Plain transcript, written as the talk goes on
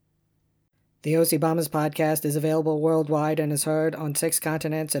The OC Bombers podcast is available worldwide and is heard on 6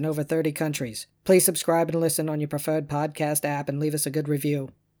 continents and over 30 countries. Please subscribe and listen on your preferred podcast app and leave us a good review.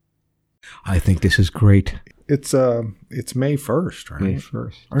 I think this is great. It's May 1st, right? May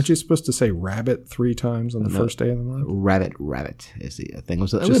 1st. Aren't you supposed to say rabbit 3 times on the first day of the month? Rabbit is the thing. It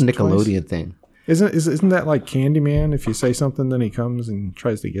was a Nickelodeon thing. Isn't that like Candyman? If you say something, then he comes and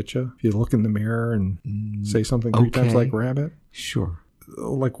tries to get you? If you look in the mirror and say something 3 times like rabbit? Sure.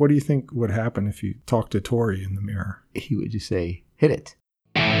 Like, what do you think would happen if you talked to Tori in the mirror? He would just say, hit it.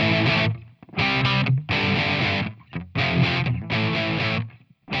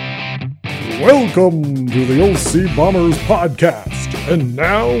 Welcome to the OC Bombers podcast. And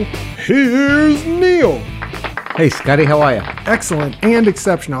now, here's Neil. Hey, Scotty, how are you? Excellent and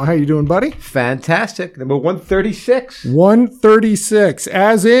exceptional. How you doing, buddy? Fantastic. Number 136. 136,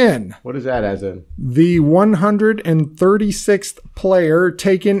 as in What is that as in? the 136th player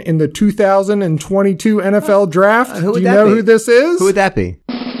taken in the 2022 NFL draft. Who would Do you that know be? who this is? Who would that be?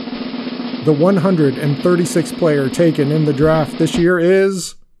 The 136th player taken in the draft this year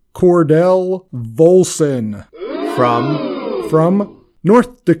is Cordell Volson from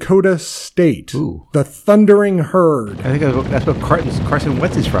North Dakota State. Ooh. The Thundering Herd. I think that's what Carson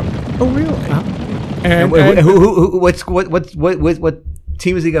Wentz is from. Oh, really? And And what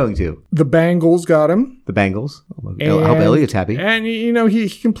team is he going to? the Bengals got him. The Bengals. I hope Elliott's happy. And, you know, he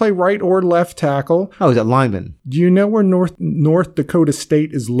can play right or left tackle. Oh, he's a lineman. Do you know where North Dakota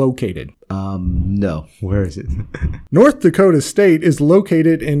State is located? No. Where is it? North Dakota State is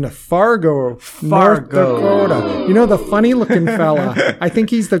located in Fargo, North Dakota. You know the funny-looking fella? I think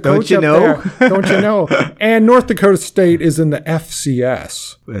he's the coach Don't you know? up there. Don't you know? And North Dakota State is in the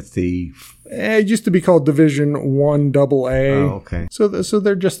FCS. That's the... It used to be called Division I AA. Oh, okay. So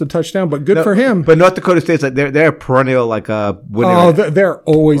they're just a touchdown, but good for him. But North Dakota State's like they're perennial winner. Oh, they're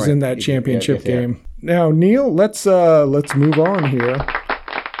always in that Yeah, championship yeah. game. Now, Neil, let's move on here.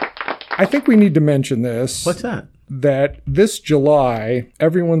 I think we need to mention this. What's that? That this July,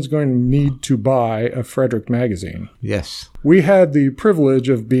 everyone's going to need to buy a Frederick magazine. Yes. We had the privilege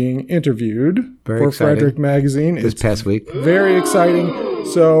of being interviewed Very for exciting. Frederick magazine. This It's past week. very exciting.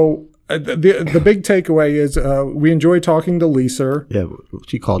 So the big takeaway is we enjoy talking to Lisa. Yeah,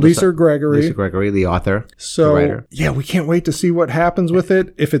 she called Lisa us. Gregory. Lisa Gregory, the author, the So writer. yeah, we can't wait to see what happens with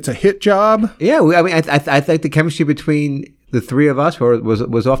it. If it's a hit job, Yeah, I think the chemistry between the three of us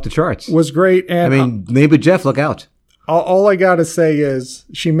was off the charts. was great. And neighbor Jeff, look out. all I got to say is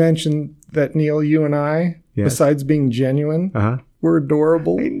she mentioned that, Neil, you and I, Yes. besides being genuine, we're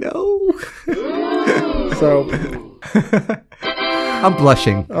adorable. I know. So, I'm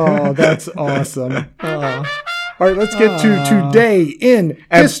blushing. oh, that's awesome. All right, let's get to today in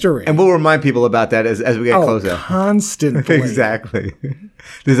history. And we'll remind people about that as we get closer. Constantly. Exactly.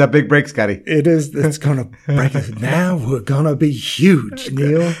 This is a big break, Scotty. It is. It's going to break us. Now we're going to be huge,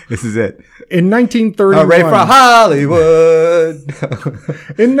 Neil. This is it. In 1931. Ready for Hollywood.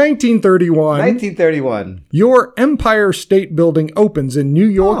 In 1931. 1931. Your Empire State Building opens in New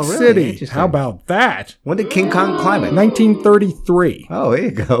York Oh, really? City. Interesting. How about that? When did King Kong climb it? 1933. Oh, there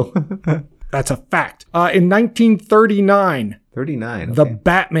you go. That's a fact. In 1939, 39. the Okay.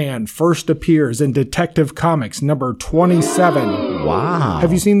 Batman first appears in Detective Comics number 27. Wow.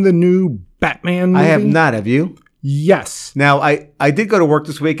 Have you seen the new Batman movie? I have not. Have you? Yes. Now, I did go to work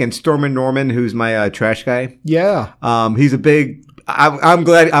this week, and Stormin Norman, who's my trash guy, Yeah. he's a big. I'm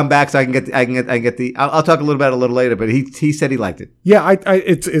glad I'm back, so I can get the. I'll talk a little about it a little later, but he said he liked it. Yeah,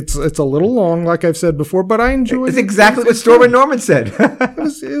 it's a little long, like I've said before, but I enjoyed it. It's exactly what Stormin Norman said.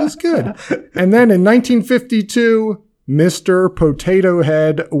 It was good. And then in 1952, Mr. Potato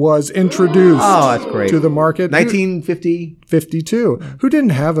Head was introduced Oh, that's great. to the market. 1950. 52. Who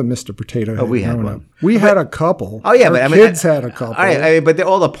didn't have a Mr. Potato Head? we had growing one. up? We had a couple. Oh yeah, Our but kids had a couple. All right, but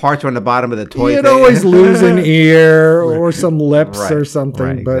all the parts are on the bottom of the toy. You'd thing. always lose an ear or some lips Right, or something.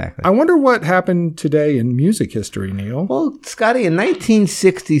 right, but exactly. I wonder what happened today in music history, Neil. Well, Scotty, in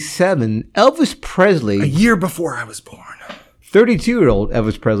 1967, Elvis Presley, A year before I was born. 32-year-old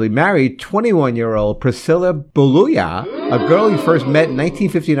Elvis Presley, married 21-year-old Priscilla Boluya, a girl he first met in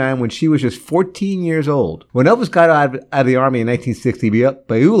 1959 when she was just 14 years old. When Elvis got out of the army in 1960,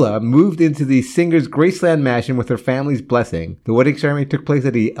 Beulah moved into the singer's Graceland mansion with her family's blessing. The wedding ceremony took place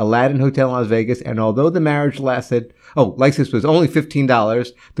at the Aladdin Hotel in Las Vegas, and although the marriage license was only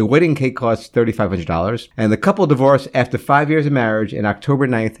 $15, the wedding cake cost $3,500, and the couple divorced after 5 years of marriage in October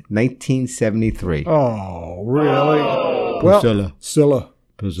 9th, 1973. Oh, really? Well, Priscilla. Scylla,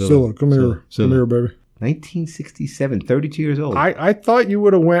 come here. Come here, baby. 1967, 32 years old. I thought you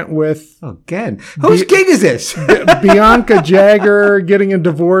would have went with Oh, again. Whose king is this? Bianca Jagger getting a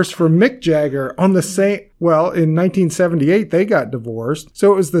divorce from Mick Jagger on the same. Well, in 1978 they got divorced,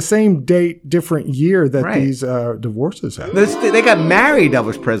 so it was the same date, different year that Right. these divorces happened. They got married,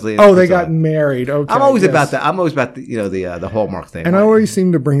 Elvis Presley. and Oh, they Priscilla. got married. Okay, I'm always yes. about that. I'm always about the Hallmark thing. And I always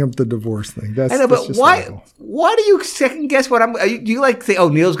seem to bring up the divorce thing. That's I know, that's but just why? awful. Why do you second guess what I'm? Do you like say, "Oh,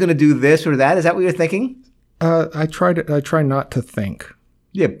 Neil's going to do this or that"? Is that what you're thinking? I try not to think.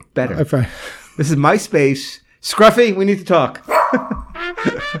 Yeah, better. If I, This is my space. Scruffy, we need to talk.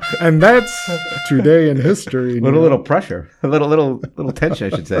 and that's today in history. A little pressure, a little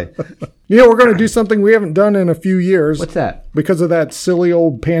tension, I should say. Yeah, we're going to do something we haven't done in a few years. What's that? Because of that silly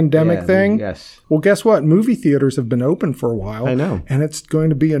old pandemic Yeah, thing. Yes. Well, guess what? Movie theaters have been open for a while. I know. And it's going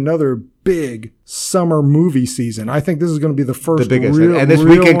to be another big summer movie season. I think this is going to be the first The biggest. real, And this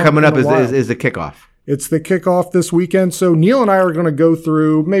real weekend one coming in up a while. is the kickoff. It's the kickoff this weekend. So Neil and I are going to go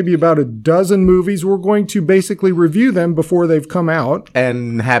through maybe about a dozen movies. We're going to basically review them before they've come out.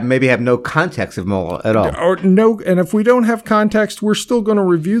 And maybe have no context of them all at all. Or no, and if we don't have context, we're still going to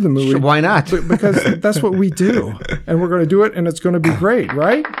review the movie. Sure, why not? Because that's what we do. And we're going to do it, and it's going to be great,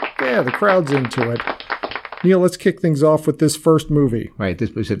 right? Yeah, the crowd's into it. Neil, let's kick things off with this first movie. Right.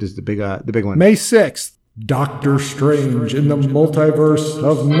 This is the big one. May 6th, Doctor Strange in the Multiverse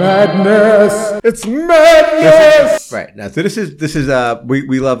of Madness. It's madness! Right. Now, so this is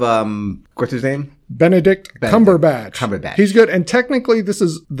we love what's his name? Benedict Cumberbatch. Cumberbatch. He's good. And technically, this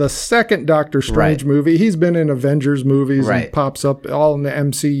is the second Doctor Strange Right. movie. He's been in Avengers movies Right. and pops up all in the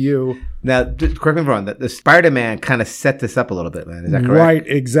MCU. Now, correct me if I'm wrong. The Spider-Man kind of set this up a little bit, man. Is that correct? Right,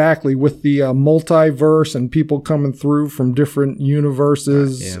 exactly. With the multiverse and people coming through from different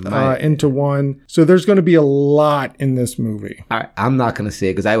universes into one. So there's going to be a lot in this movie. All right, I'm not going to see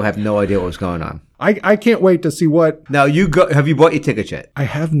it because I have no idea what was going on. I can't wait to see what. Now, have you bought your tickets yet? I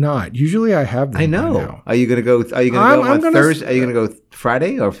have not. Usually I have them. I by know. now. Are you going to go? Are you going to go on Thursday? Are you going to go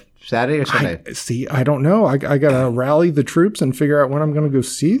Friday or Saturday or Sunday? I don't know. I got to rally the troops and figure out when I'm going to go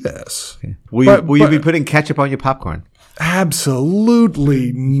see this. Will you be putting ketchup on your popcorn?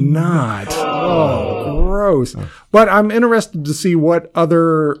 Absolutely not. Oh, gross. But I'm interested to see what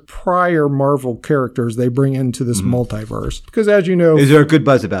other prior Marvel characters they bring into this multiverse. Because as you know, Is there a good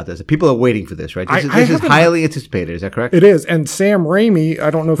buzz about this? People are waiting for this, right? This is highly anticipated. Is that correct? it is. And Sam Raimi, I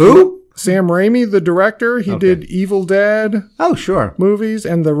don't know if Who? Sam Raimi, the director, he did Evil Dead Oh, sure. movies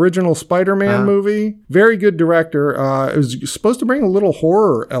and the original Spider-Man movie. Very good director. It was supposed to bring a little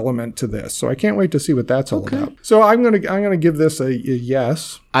horror element to this, so I can't wait to see what that's all about. So I'm gonna give this a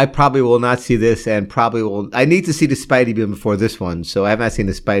yes. I probably will not see this, and probably will. I need to see the Spidey film before this one, so I have not seen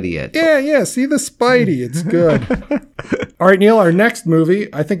the Spidey yet. Yeah. See the Spidey. It's good. All right, Neil, our next movie,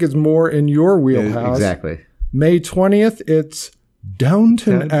 I think is more in your wheelhouse. Exactly. May 20th, it's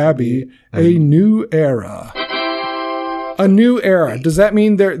Downton Abbey, A New Era. A new era. Does that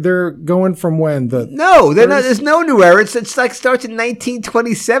mean they're going from when? No, they're not. There's no new era. It's like starts in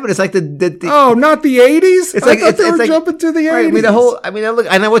 1927. It's like the Oh, not the 80s? It's I like thought they were like, jumping to the 80s. Right,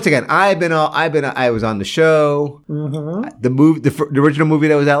 I know. Once again, I was on the show. The original movie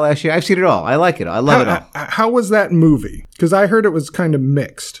that was out last year. I've seen it all. I like it. I love it all. How was that movie? Because I heard it was kind of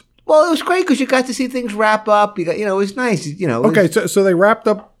mixed. Well, it was great because you got to see things wrap up. You got, it was nice. Okay, so they wrapped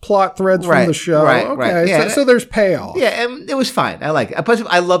up plot threads from the show. Right, okay, right. Yeah. So there's payoff. Yeah, and it was fine. I like it. Plus,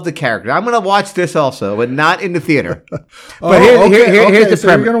 I love the character. I'm going to watch this also, but not in the theater. But here's the so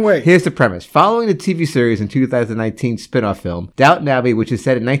premise. you're gonna wait. Here's the premise. Following the TV series and 2019 spin-off film, Downton Abbey, which is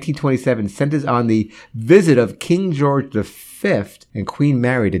set in 1927, centers on the visit of King George V and Queen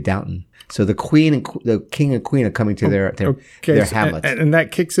Mary to Downton. So the king and queen are coming to their hamlets. And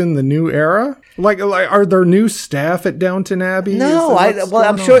that kicks in the new era? Like are there new staff at Downton Abbey? No,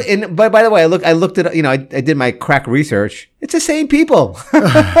 I'm sure. But by the way, I looked at I did my crack research. It's the same people.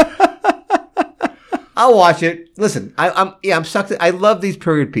 I'll watch it. Listen, I'm sucked. I love these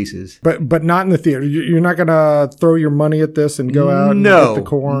period pieces. But not in the theater. You're not gonna throw your money at this and go out and get the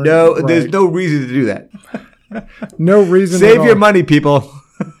corn. No, Right. there's no reason to do that. No reason. Save your money, people.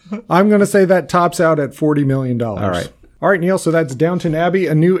 I'm going to say that tops out at $40 million. All right, Neil. So that's Downton Abbey,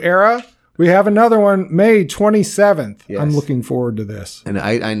 A New Era. We have another one, May 27th. Yes. I'm looking forward to this. And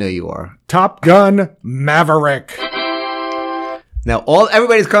I know you are. Top Gun Maverick. Now,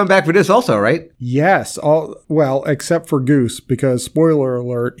 everybody's coming back for this also, right? Yes, well, except for Goose, because spoiler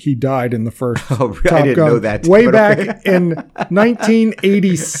alert, he died in the first Oh, Top I didn't Gun know that. way but back okay. in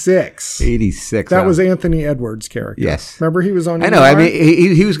 1986. 86. That wow. was Anthony Edwards' character. Yes. Remember he was on. I know. I ER?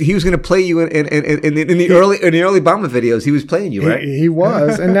 mean, he was going to play you in the early Obama videos. He was playing you, right? He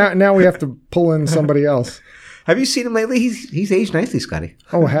was, and now we have to pull in somebody else. Have you seen him lately? He's aged nicely, Scotty.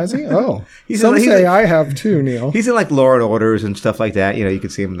 Oh, has he? Oh, He's some in- he's say in- I have too, Neil. He's in like Law and Orders and stuff like that. You know, you can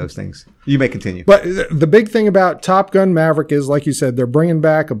see him in those things. You may continue. But the big thing about Top Gun Maverick is, like you said, they're bringing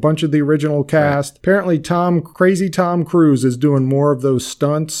back a bunch of the original cast. Apparently, Crazy Tom Cruise is doing more of those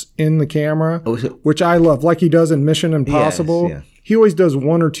stunts in the camera, Oh, is it? which I love, like he does in Mission Impossible. Yes, yeah. He always does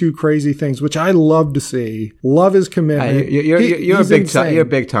one or two crazy things, which I love to see. Love his commitment. You're a He's big insane. you're a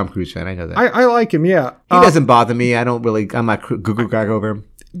big Tom Cruise fan. I know that. I like him, yeah. He doesn't bother me. I'm not goo gag over him.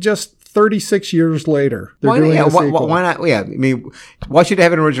 Just 36 years later, they're Why doing not? a sequel. Why not? Yeah, I mean, why should they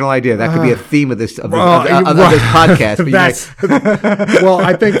have an original idea? That could be a theme of this of this Right. podcast. But you That's well,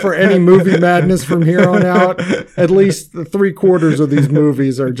 I think for any movie madness from here on out, at least 3/4 of these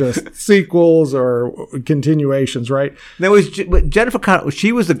movies are just sequels or continuations, right? now, Jennifer Connelly?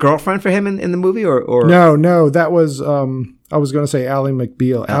 She was the girlfriend for him in the movie, or No, that was I was going to say Ally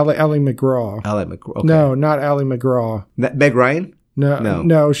McBeal, Ally McGraw. Ally McGraw? Okay. No, not Ally McGraw. Meg Ryan.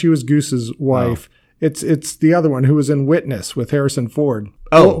 No, she was Goose's wife. It's the other one who was in Witness with Harrison Ford.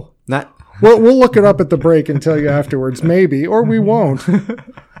 Oh, not. We'll look it up at the break and tell you afterwards, maybe, or we won't.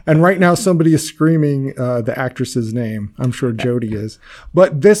 And right now, somebody is screaming the actress's name. I'm sure Jodie is.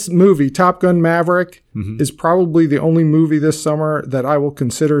 But this movie, Top Gun Maverick, is probably the only movie this summer that I will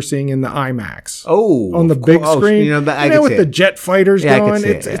consider seeing in the IMAX. Oh, On the of big course. screen. I could with see the it. jet fighters Yeah, I could going. see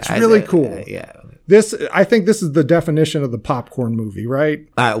it. It's Yeah, really cool. Yeah. I think this is the definition of the popcorn movie, right?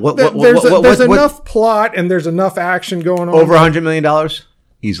 There's There's enough plot and there's enough action going on. over $100 million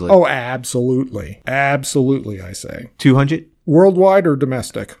easily. Oh, absolutely. Absolutely, I say. 200 Worldwide or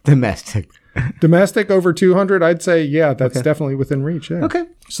domestic? domestic. Domestic over 200, I'd say, yeah, that's definitely within reach. Yeah. Okay.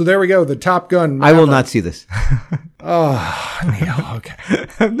 So there we go. The Top Gun. I will not see this. Neil, okay.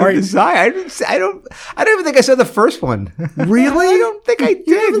 I'm not sorry. I don't even think I saw the first one. Really? I don't think I You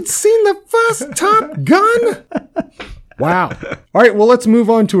did. haven't seen the first Top Gun? Wow. All right, well, let's move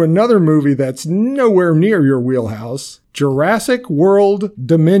on to another movie that's nowhere near your wheelhouse. Jurassic World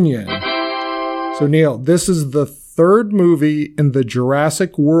Dominion. So, Neil, this is the third movie in the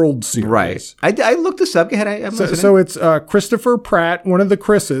Jurassic World series. Right. I looked this up. Go ahead. I'm listening. So it's Christopher Pratt, one of the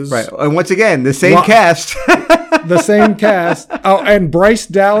Chris's. Right. And once again, the same Well- cast. The same cast. Oh, and Bryce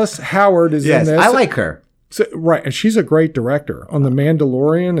Dallas Howard is yes, in this. I like her. So, right, and she's a great director on The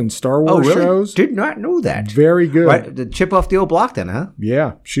Mandalorian and Star Wars shows. Did not know that. Very good. Right. The chip off the old block then, huh?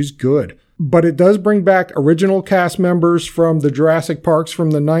 Yeah, she's good. But it does bring back original cast members from the Jurassic Parks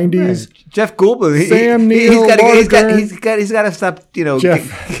from the 90s. Jeff Goldblum. Sam Neill, He's Laura got to stop,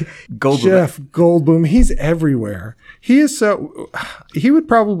 Jeff- Goldblum. Jeff Goldblum, he's everywhere. He is so. He would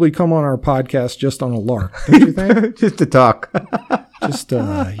probably come on our podcast just on a lark, don't you think? Just to talk. Just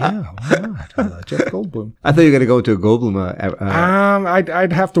yeah, why not? Jeff Goldblum. I thought you were going to go to a Goldblum.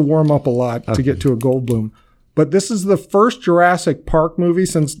 I'd have to warm up a lot to get to a Goldblum. But this is the first Jurassic Park movie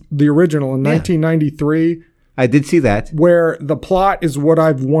since the original in 1993, I did see that. where the plot is what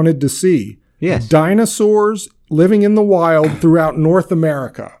I've wanted to see. Yes. Dinosaurs living in the wild throughout North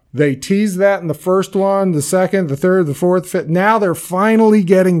America. They teased that in the first one, the second, the third, the fourth, fifth. Now they're finally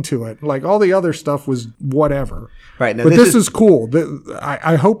getting to it. Like all the other stuff was whatever. Right. Now But this is cool.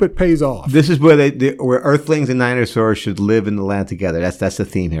 I hope it pays off. This is where where Earthlings and dinosaurs should live in the land together. That's the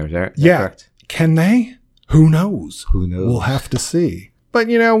theme here. Is that Yeah. correct? Can they? Who knows? Who knows? We'll have to see. But,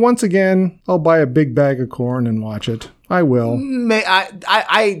 once again, I'll buy a big bag of corn and watch it. I will.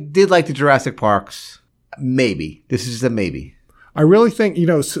 I did like the Jurassic Parks. Maybe. This is a maybe. I really think,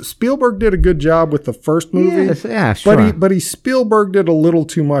 Spielberg did a good job with the first movie. Yes, yeah, sure. But he Spielberg did a little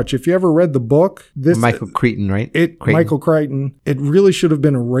too much. If you ever read the book, Michael Crichton, right? Michael Crichton, it really should have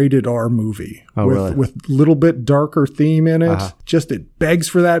been a rated R movie. Oh, really? With a little bit darker theme in it. Just it begs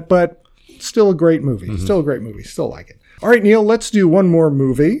for that, but still a great movie. Mm-hmm. Still a great movie. Still like it. All right, Neil, let's do one more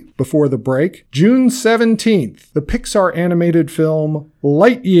movie before the break. June 17th, the Pixar animated film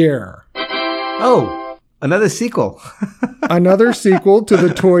Lightyear. Oh, another sequel. Another sequel to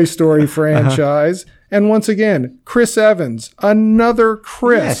the Toy Story franchise. And once again, Chris Evans, another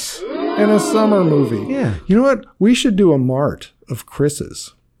Chris in a summer movie. Yeah. You know what? We should do a mart of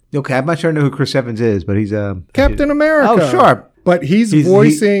Chris's. Okay, I'm not sure I know who Chris Evans is, but he's Captain America. Oh, sure. But he's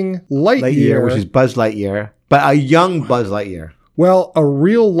voicing Lightyear. Lightyear, which is Buzz Lightyear, but a young Buzz Lightyear. Well, a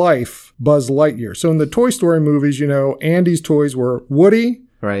real-life Buzz Lightyear. So in the Toy Story movies, you know, Andy's toys were Woody,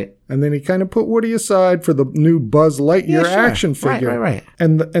 Right. and then he kind of put Woody aside for the new Buzz Lightyear action figure. Right.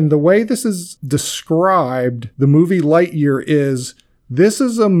 And the way this is described, the movie Lightyear is, this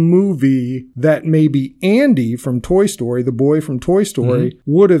is a movie that maybe Andy from Toy Story, the boy from Toy Story,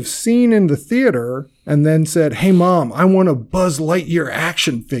 would have seen in the theater and then said, hey, Mom, I want a Buzz Lightyear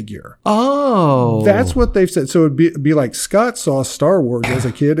action figure. Oh. That's what they've said. So it'd be like Scott saw Star Wars as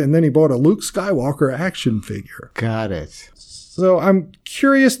a kid, and then he bought a Luke Skywalker action figure. Got it. So I'm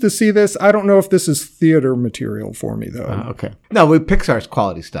curious to see this. I don't know if this is theater material for me, though. Okay. No, with Pixar's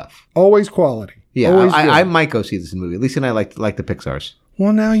quality stuff. Always quality. Yeah, Always good. I might go see this movie. Lisa and I like the Pixar's.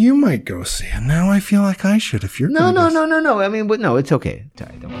 Well, now you might go see it. Now I feel like I should if you're No. I mean, no, it's okay. It's all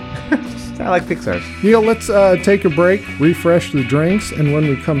right, don't worry. I like Pixar's. Neil, let's take a break, refresh the drinks, and when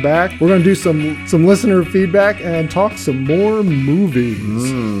we come back, we're going to do some listener feedback and talk some more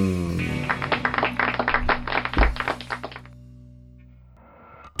movies.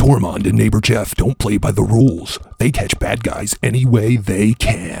 Tormund and Neighbor Jeff don't play by the rules. They catch bad guys any way they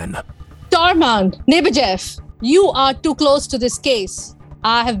can. Tormund, Neighbor Jeff, you are too close to this case.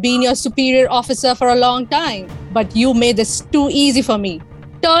 I have been your superior officer for a long time, but you made this too easy for me.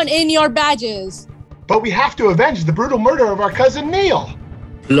 Turn in your badges. But we have to avenge the brutal murder of our cousin Neil.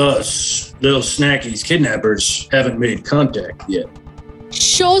 Plus, Little Snacky's kidnappers haven't made contact yet.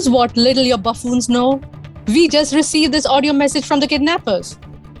 Shows what little your buffoons know. We just received this audio message from the kidnappers.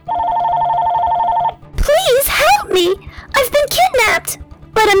 Please help me! I've been kidnapped,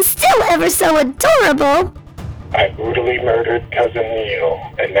 but I'm still ever so adorable. I brutally murdered cousin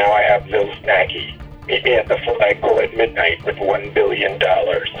Neil, and now I have Lil Snacky. Meet me at the flagpole at midnight with $1 billion.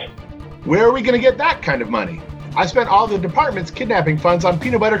 Where are we going to get that kind of money? I spent all the department's kidnapping funds on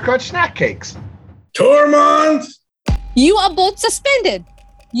peanut butter crunch snack cakes. Tormund! You are both suspended.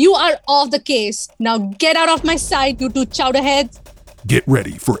 You are off the case. Now get out of my sight, you two chowderheads. Get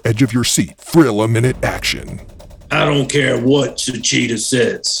ready for edge of your seat, thrill-a-minute action. I don't care what Suchita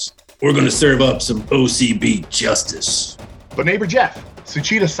says. We're gonna serve up some OCB justice. But neighbor Jeff,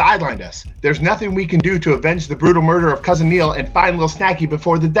 Suchita sidelined us. There's nothing we can do to avenge the brutal murder of cousin Neil and find Lil Snacky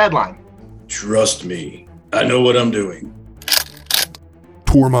before the deadline. Trust me, I know what I'm doing.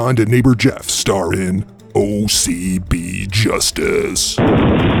 Tormund and Neighbor Jeff star in OCB Justice.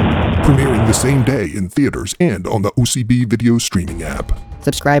 Premiering the same day in theaters and on the OCB video streaming app.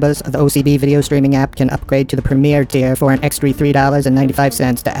 Subscribers of the OCB video streaming app can upgrade to the Premier tier for an extra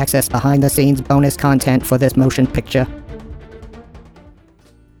 $3.95 to access behind-the-scenes bonus content for this motion picture.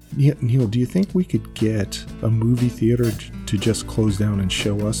 Yeah, Neil, do you think we could get a movie theater to just close down and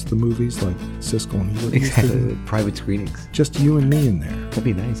show us the movies like Siskel and Ebert? Exactly. Private screenings. Just you and me in there. That'd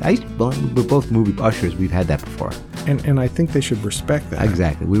be nice. We're both movie ushers. We've had that before. And I think they should respect that.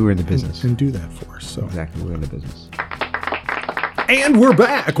 Exactly. We were in the business. And do that for us. So. Exactly. We were in the business. And we're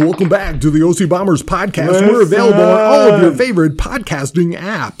back. Welcome back to the OC Bombers podcast. We're available on all of your favorite podcasting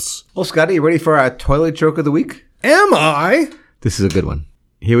apps. Well, Scotty, you ready for our toilet joke of the week? Am I? This is a good one.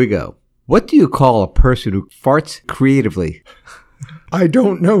 Here we go. What do you call a person who farts creatively? I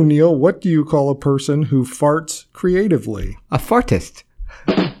don't know, Neil. What do you call a person who farts creatively? A fartist.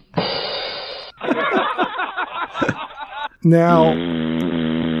 Now,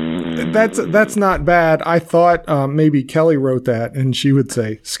 that's not bad. I thought maybe Kelly wrote that and she would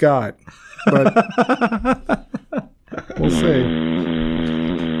say Scott, but we'll see.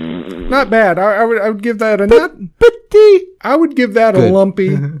 Not bad. I would give that a not. I would give that a lumpy.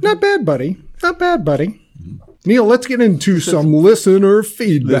 Not bad, buddy. Not bad, buddy. Neil, let's get into some listener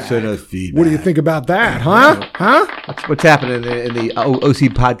feedback. What do you think about that, huh? What's happening in the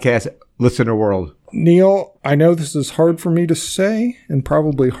OC podcast listener world? Neil, I know this is hard for me to say and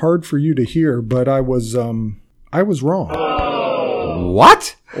probably hard for you to hear, but I was wrong.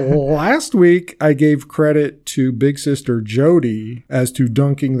 What? Last week, I gave credit to Big Sister Jody as to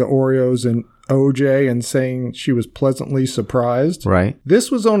dunking the Oreos in OJ and saying she was pleasantly surprised. Right. This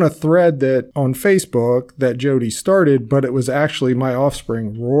was on a thread that on Facebook that Jody started, but it was actually my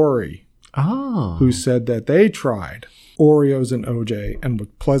offspring, Rory, who said that they tried Oreos and OJ and was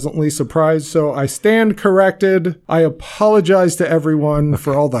pleasantly surprised. So I stand corrected. I apologize to everyone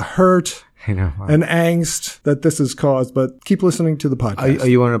for all the hurt and angst that this has caused, but keep listening to the podcast. Are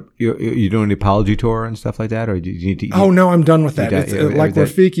you on you doing the apology tour and stuff like that, or do you need to? Oh no, I'm done with that. Like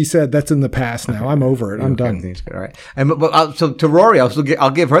Rafiki said, that's in the past now. I'm over it. I'm done. All right. And so to Rory,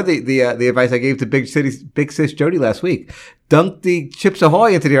 I'll give her the advice I gave to Big Sis Jody last week. Dunk the Chips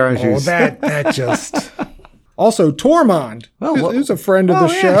Ahoy into the orange juice. That just. Also, Tormund, who's a friend of the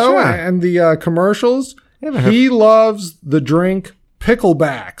show and the commercials. He loves the drink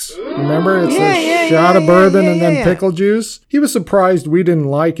Picklebacks. Remember, it's a shot of bourbon and then pickle juice. He was surprised we didn't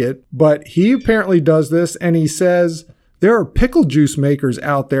like it, but he apparently does this, and he says there are pickle juice makers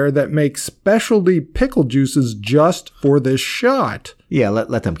out there that make specialty pickle juices just for this shot. Yeah,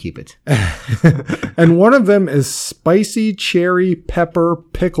 let them keep it. And one of them is spicy cherry pepper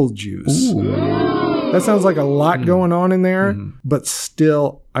pickle juice. Ooh. That sounds like a lot going on in there, but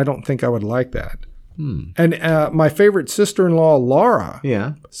still, I don't think I would like that. And my favorite sister-in-law, Laura,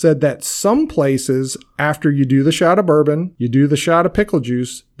 said that some places, after you do the shot of bourbon, you do the shot of pickle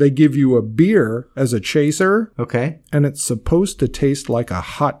juice, they give you a beer as a chaser. Okay. And it's supposed to taste like a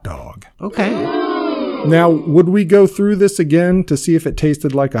hot dog. Okay. Now, would we go through this again to see if it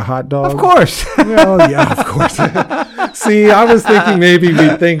tasted like a hot dog? Of course. Well, yeah, of course. See, I was thinking maybe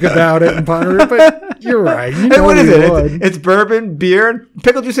we'd think about it and ponder it, but you're right. You know Hey, what is it? would. It's bourbon, beer, and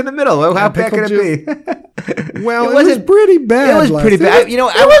pickle juice in the middle. Well, how bad pickle can it be? Well, it was pretty bad. It was pretty bad. You know,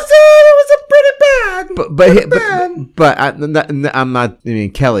 it was a pretty bad. But I'm not. I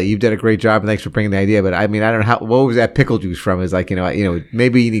mean, Kelly, you did a great job, and thanks for bringing the idea. But I mean, I don't know what was that pickle juice from? Is like you know,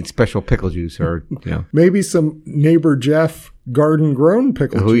 maybe you need special pickle juice, or you know, maybe some neighbor Jeff garden grown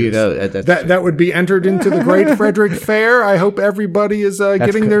pickle juice. Who you know? That would be entered into the Great Frederick Fair. I hope everybody is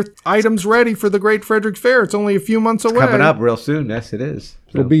getting their items ready for the Great Frederick Fair. It's only a few months away. Coming up real soon. Yes, it is.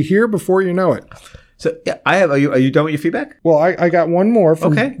 So. It'll be here before you know it. So yeah, I have. Are you done with your feedback? Well, I got one more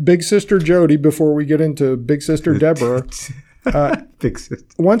from Big Sister Jody before we get into Big Sister Deborah. Big sister.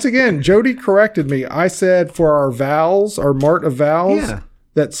 Once again, Jody corrected me. I said for our vowels, our mart of vowels,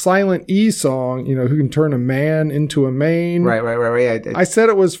 that Silent E song, you know, who can turn a man into a main. Right. I said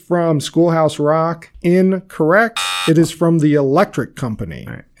it was from Schoolhouse Rock. Incorrect. It is from the Electric Company.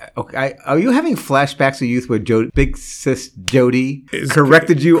 All right. Okay. Are you having flashbacks of youth where Big Sis Jody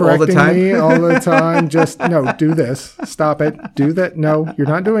corrected you all the time? Me all the time. Just, no, do this. Stop it. Do that. No, you're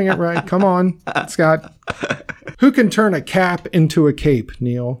not doing it right. Come on, Scott. Who can turn a cap into a cape,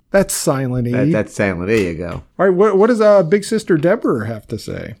 Neil? That's Silent E. That's Silent E. There you go. All right, what does Big Sister Deborah have to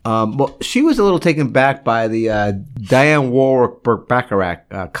say? Well, she was a little taken back by the Dionne Warwick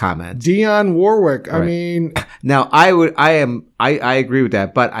Bacharach comment. Dionne Warwick. Right. I mean, now I agree with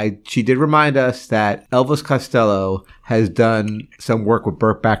that, but she did remind us that Elvis Costello has done some work with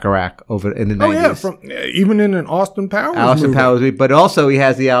Burt Bacharach over in the 90s. Yeah, even in an Austin Powers movie. But also he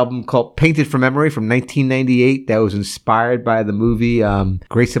has the album called Painted from Memory from 1998 that was inspired by the movie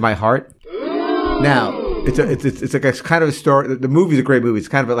Grace in My Heart. Now, it's like a kind of a story. The movie's a great movie. It's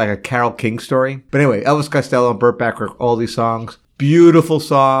kind of like a Carole King story. But anyway, Elvis Costello and Burt Bacharach, all these songs. Beautiful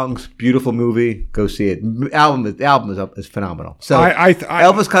songs, beautiful movie. Go see it. The album is phenomenal. So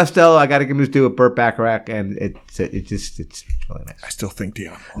Elvis Costello, I got to give him his due with Burt Bacharach, and it's really nice. I still think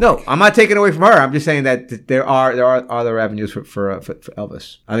Dionne. No, I'm not taking away from her. I'm just saying that there are other avenues for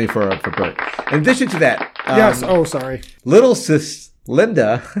Elvis. I mean for Burt. In addition to that, yes. Oh, sorry. Little sis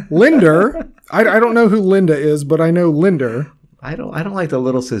Linda. Linder. I don't know who Linda is, but I know Linder. I don't like the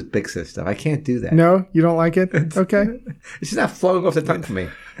little sis, big sis stuff. I can't do that. No, you don't like it? Okay. It's just not flowing off the tongue for me.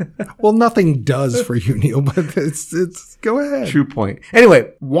 Well, nothing does for you, Neil, but it's go ahead. True point.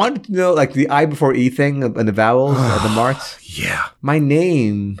 Anyway, wanted to know like the I before E thing and the vowels and the marts. Yeah. My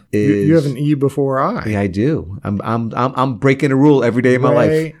name is. You have an E before I. Yeah, I do. I'm breaking a rule every day of my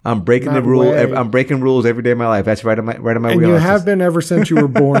life. I'm breaking the rule. I'm breaking rules every day of my life. That's right on my and wheel. You have been ever since you were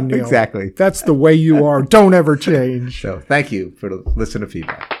born, Neil. Exactly. That's the way you are. Don't ever change. So thank you for the listener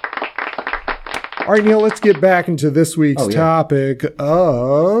feedback. All right, Neil, let's get back into this week's topic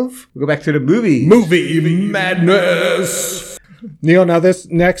of... We'll go back to the movie. Movie madness. Neil, now this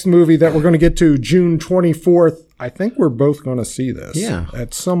next movie that we're going to get to June 24th, I think we're both going to see this. Yeah.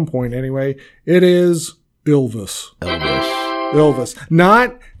 At some point anyway. It is Elvis.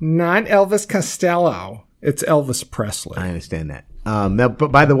 Not Elvis Costello. It's Elvis Presley. I understand that. Now,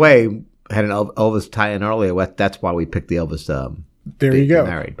 but by the way, I had an Elvis tie-in earlier. That's why we picked the Elvis... There you go.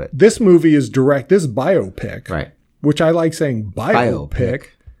 Married, but this movie is this biopic, right? Which I like saying biopic,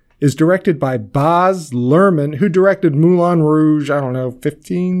 is directed by Baz Luhrmann, who directed Moulin Rouge, I don't know,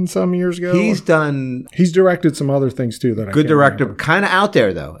 15 some years ago. He's directed some other things too that I good director, kind of out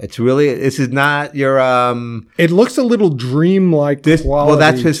there though. It's really, this is not your it looks a little dream-like quality. Well,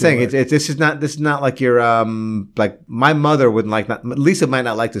 that's his thing. This is not like your like my mother wouldn't like. Lisa might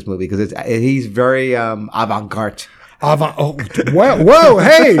not like this movie because he's very avant-garde. Whoa,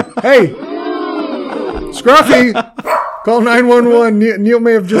 hey, Scruffy, call 911. Neil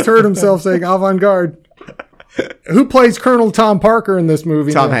may have just heard himself saying avant-garde. Who plays Colonel Tom Parker in this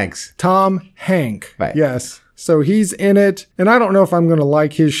movie? Tom Hanks. Tom Hank. Right. Yes. So he's in it, and I don't know if I'm going to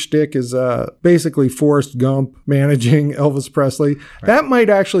like his shtick as basically Forrest Gump managing Elvis Presley. Right. That might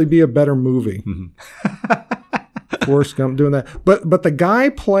actually be a better movie. Forrest Gump doing that. But the guy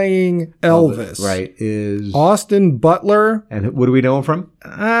playing Elvis, right, is Austin Butler. And what do we know him from?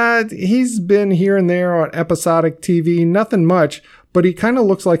 He's been here and there on episodic TV, nothing much. But he kind of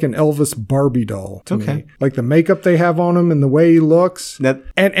looks like an Elvis Barbie doll to me. Like the makeup they have on him and the way he looks.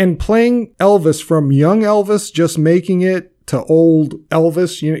 And playing Elvis from young Elvis, just making it to old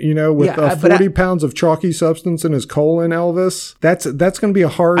Elvis, you know, with 40 pounds of chalky substance in his colon Elvis. That's going to be a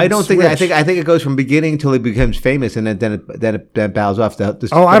hard I don't switch. think I think it goes from beginning till he becomes famous, and then it bows off. I don't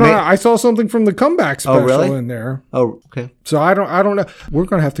know. I saw something from the comeback special in there. Oh, okay. So I don't know. We're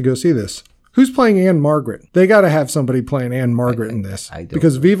going to have to go see this. Who's playing Anne Margaret? They got to have somebody playing Anne Margaret in this.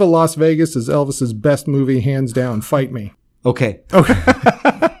 Because Viva Las Vegas is Elvis's best movie, hands down. Fight me. Okay.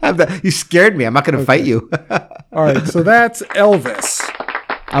 You scared me. I'm not going to fight you. All right. So that's Elvis.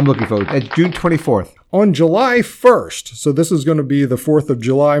 I'm looking forward. It's June 24th. On July 1st, so this is going to be the 4th of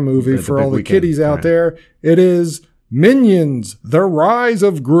July movie for all the kiddies out there. It is Minions: The Rise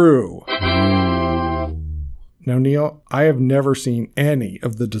of Gru. Now, Neil, I have never seen any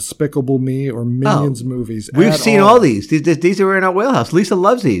of the Despicable Me or Minions movies. We've seen all these. These are in our wheelhouse. Lisa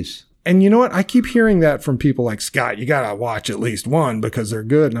loves these. And you know what? I keep hearing that from people like, Scott, you got to watch at least one because they're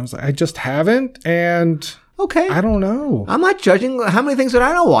good. And I was like, I just haven't. And okay, I don't know. I'm not judging. How many things did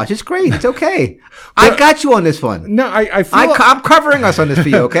I not watch? It's great. It's okay. I got you on this one. No, I feel I'm covering us on this for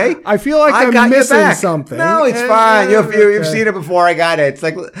you, okay? I feel like I'm missing something. No, it's fine. You've seen it before. I got it. It's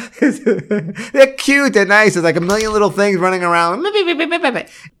like, they're cute. They're nice. There's like a million little things running around.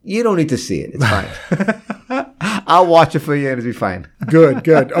 You don't need to see it. It's fine. I'll watch it for you and it'll be fine. Good.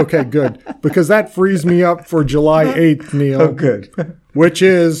 Okay, good. Because that frees me up for July 8th, Neil. Oh, good. Which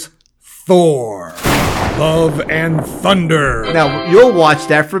is Thor: Love and Thunder. Now, you'll watch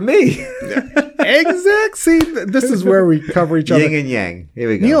that for me. Exact. See, this is where we cover each other. Yin and yang. Here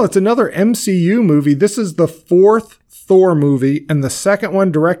we go. Neil, it's another MCU movie. This is the 4th Thor movie and the second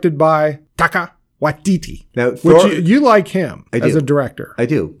one directed by Taika Waititi. Now, which you like him as a director. I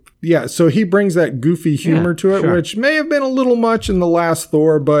do. Yeah, so he brings that goofy humor to it, which may have been a little much in the last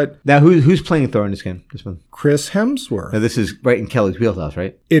Thor, but... Now, who's playing Thor in this game? This one? Chris Hemsworth. Now, this is right in Kelly's wheelhouse,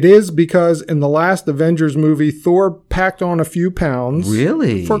 right? It is, because in the last Avengers movie, Thor packed on a few pounds.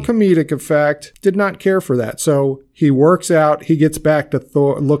 Really? For comedic effect. Did not care for that. So he works out, he gets back to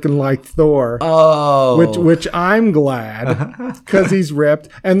Thor looking like Thor. Oh. Which I'm glad, because he's ripped.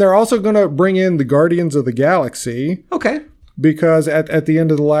 And they're also going to bring in the Guardians of the Galaxy. Okay. Because at the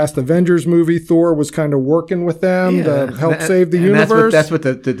end of the last Avengers movie, Thor was kind of working with them to help save the universe. That's what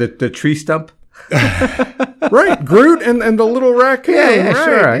the tree stump? Right. Groot and the little raccoon. Yeah, right,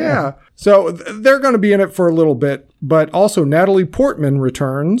 sure. Yeah. So they're going to be in it for a little bit. But also Natalie Portman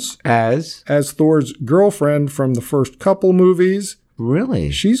returns. As Thor's girlfriend from the first couple movies.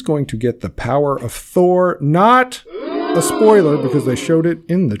 Really? She's going to get the power of Thor. Not a spoiler, because they showed it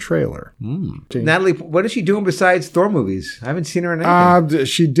in the trailer. Natalie, what is she doing besides Thor movies? I haven't seen her in anything.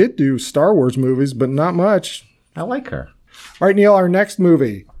 She did do Star Wars movies, but not much. I like her. All right, Neil, our next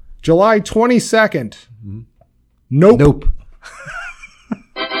movie, July 22nd. Nope.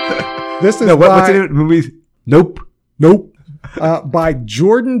 This is what's the name of the movie? Nope. By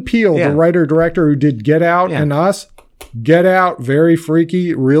Jordan Peele, the writer-director who did Get Out and Us. Get Out, very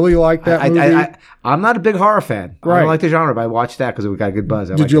freaky. Really like that movie. I'm not a big horror fan. Right. I don't like the genre, but I watched that because we got a good buzz.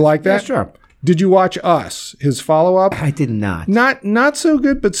 Did you like that? Yeah, sure. Did you watch Us, his follow-up? I did not. Not so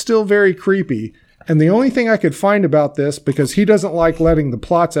good, but still very creepy. And the only thing I could find about this, because he doesn't like letting the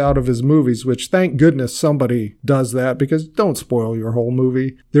plots out of his movies, which thank goodness somebody does that, because don't spoil your whole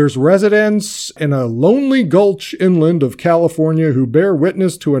movie. There's residents in a lonely gulch inland of California who bear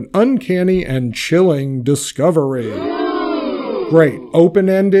witness to an uncanny and chilling discovery. Great.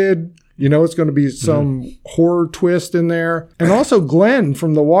 Open-ended. You know, it's going to be some horror twist in there. And also Glenn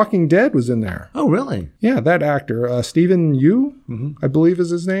from The Walking Dead was in there. Oh, really? Yeah, that actor. Stephen Yeun, I believe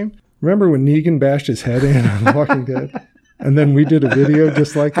is his name. Remember when Negan bashed his head in on The Walking Dead? And then we did a video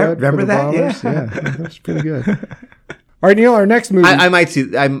just like that. Remember that? Yeah, that was pretty good. All right, Neil, our next movie. I might see.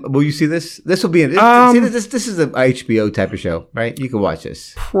 Will you see this? This will be in. This is an HBO type of show, right? You can watch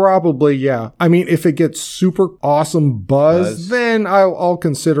this. Probably, yeah. I mean, if it gets super awesome buzz. Then I'll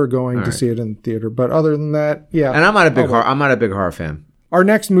consider going to see it in the theater. But other than that, yeah. And I'm not a big horror. I'm not a big horror fan. Our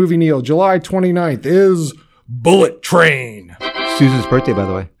next movie, Neil, July 29th is Bullet Train. Susan's birthday, by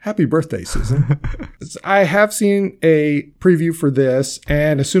the way. Happy birthday, Susan. I have seen a preview for this,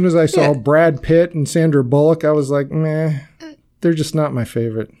 and as soon as I saw Brad Pitt and Sandra Bullock, I was like, meh, they're just not my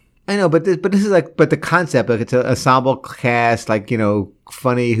favorite. I know, but this is like, but the concept, like it's an ensemble cast, like, you know,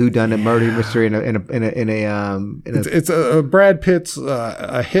 funny whodunit murder mystery It's a Brad Pitt's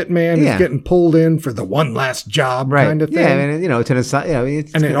a hitman who's getting pulled in for the one last job kind of thing. Yeah, and you know, it's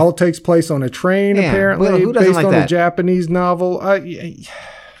and it all takes place on a train apparently, well, who doesn't based like on that? a Japanese novel.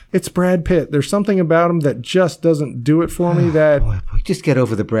 It's Brad Pitt. There's something about him that just doesn't do it for me. That boy, just get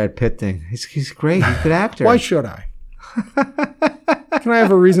over the Brad Pitt thing. He's great. He's a good actor. Why should I? Can I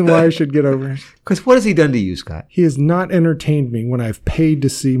have a reason why I should get over it? Because what has he done to you, Scott? He has not entertained me when I've paid to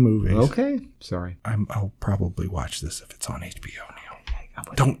see movies. Okay, sorry. I'll probably watch this if it's on HBO,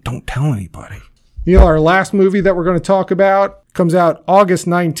 Neil. Don't tell anybody. Neil, our last movie that we're going to talk about comes out August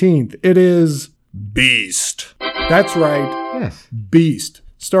 19th. It is Beast. That's right. Yes. Beast.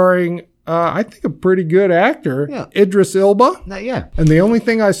 Starring, I think, a pretty good actor, Idris Elba. And the only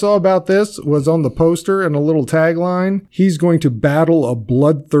thing I saw about this was on the poster and a little tagline. He's going to battle a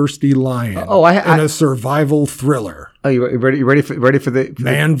bloodthirsty lion in a survival thriller. Oh, you ready for the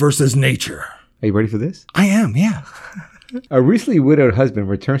Man versus nature? Are you ready for this? I am, yeah. A recently widowed husband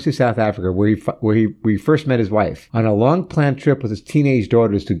returns to South Africa where he first met his wife on a long-planned trip with his teenage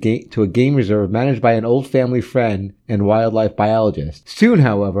daughters to a game reserve managed by an old family friend and wildlife biologist. Soon,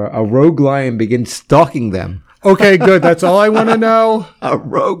 however, a rogue lion begins stalking them. Okay, good. That's all I want to know. A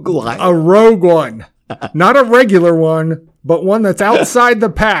rogue lion. A rogue one. Not a regular one, but one that's outside the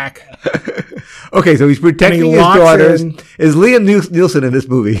pack. Okay, so he's protecting his daughters. Is Liam Neeson in this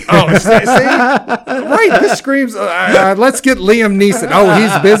movie? Oh, see? Right, this screams, let's get Liam Neeson. Oh,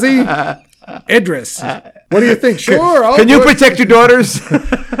 he's busy? Idris. What do you think? Sure. Can you protect your daughters?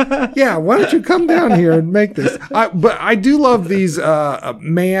 Yeah, why don't you come down here and make this? But I do love these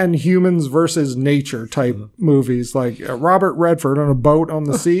humans versus nature type movies, like Robert Redford on a boat on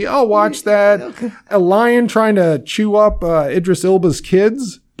the sea. I'll watch that. Okay. A lion trying to chew up Idris Elba's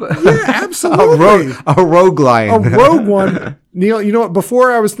kids. Yeah, absolutely. A rogue lion. A rogue one. Neil, you know what?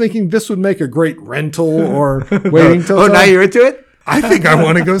 Before I was thinking this would make a great rental or waiting till... now you're into it? I think I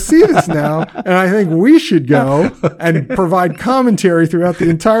want to go see this now. And I think we should go and provide commentary throughout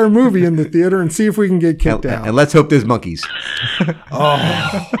the entire movie in the theater and see if we can get kicked out. And let's hope there's monkeys. Oh,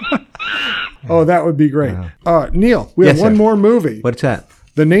 that would be great. Neil, we have one more movie. What's that?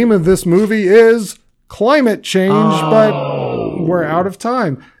 The name of this movie is Climate Change, but we're out of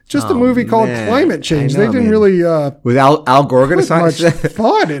time. Just a movie called Climate Change. They didn't really with Al Gore going to sign much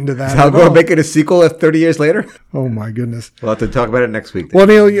thought into that. Is Al Gore making a sequel 30 years later? Oh my goodness! We'll have to talk about it next week. Well,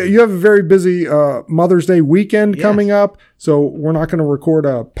 Neil, you have a very busy Mother's Day weekend coming up, so we're not going to record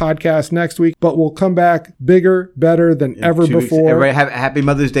a podcast next week, but we'll come back bigger, better than ever before. Everybody have happy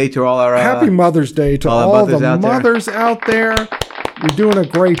Mother's Day to all our Happy Mother's Day to all the mothers out there. You're doing a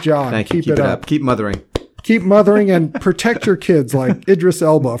great job. Thank you. Keep it up. Keep mothering. Keep mothering and protect your kids like Idris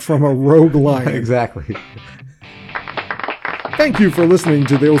Elba from a rogue lion. Exactly. Thank you for listening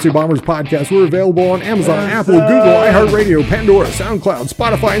to the OC Bombers podcast. We're available on Amazon, Apple, Google, iHeartRadio, Pandora, SoundCloud,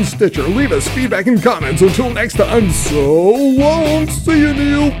 Spotify, and Stitcher. Leave us feedback and comments. Until next time, so long. See you,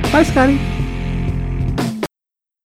 Neil. Bye, Scotty.